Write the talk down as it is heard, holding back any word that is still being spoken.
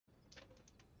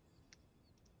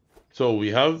So we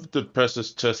have the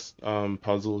precious chest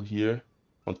puzzle here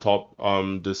on top.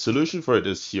 The solution for it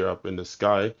is here up in the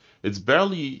sky. It's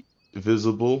barely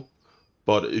visible,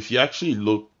 but if you actually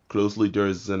look closely, there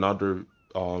is another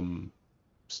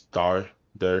star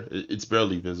there. It's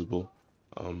barely visible.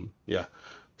 Yeah.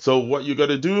 So what you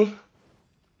gotta do,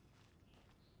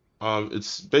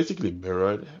 it's basically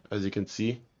mirrored, as you can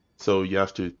see. So you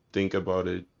have to think about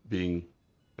it being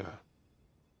uh,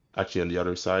 actually on the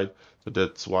other side. So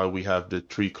that's why we have the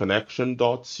three connection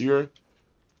dots here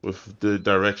with the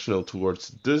directional towards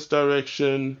this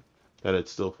direction, and it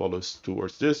still follows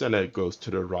towards this, and then it goes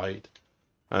to the right.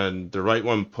 And the right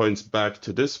one points back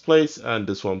to this place, and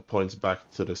this one points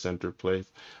back to the center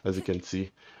place, as you can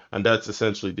see. And that's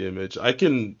essentially the image. I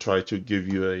can try to give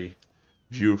you a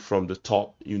view from the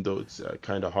top, even though it's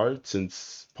kind of hard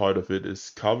since part of it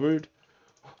is covered.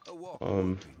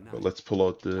 But let's pull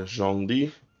out the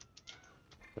Zhongli,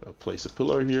 place a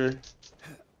pillar here,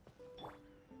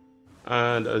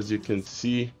 and as you can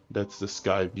see, that's the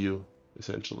sky view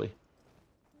essentially.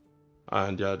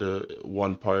 And yeah, the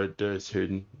one part there is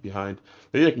hidden behind.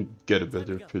 Maybe I can get a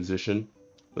better position.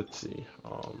 Let's see.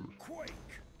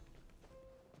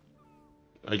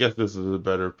 I guess this is a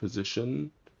better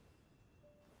position.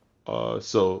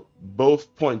 So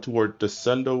both point toward the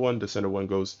center one. The center one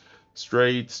goes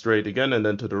straight again, and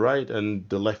then to the right, and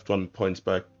the left one points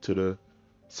back to the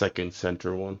second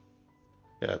center one.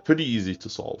 Yeah, pretty easy to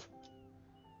solve.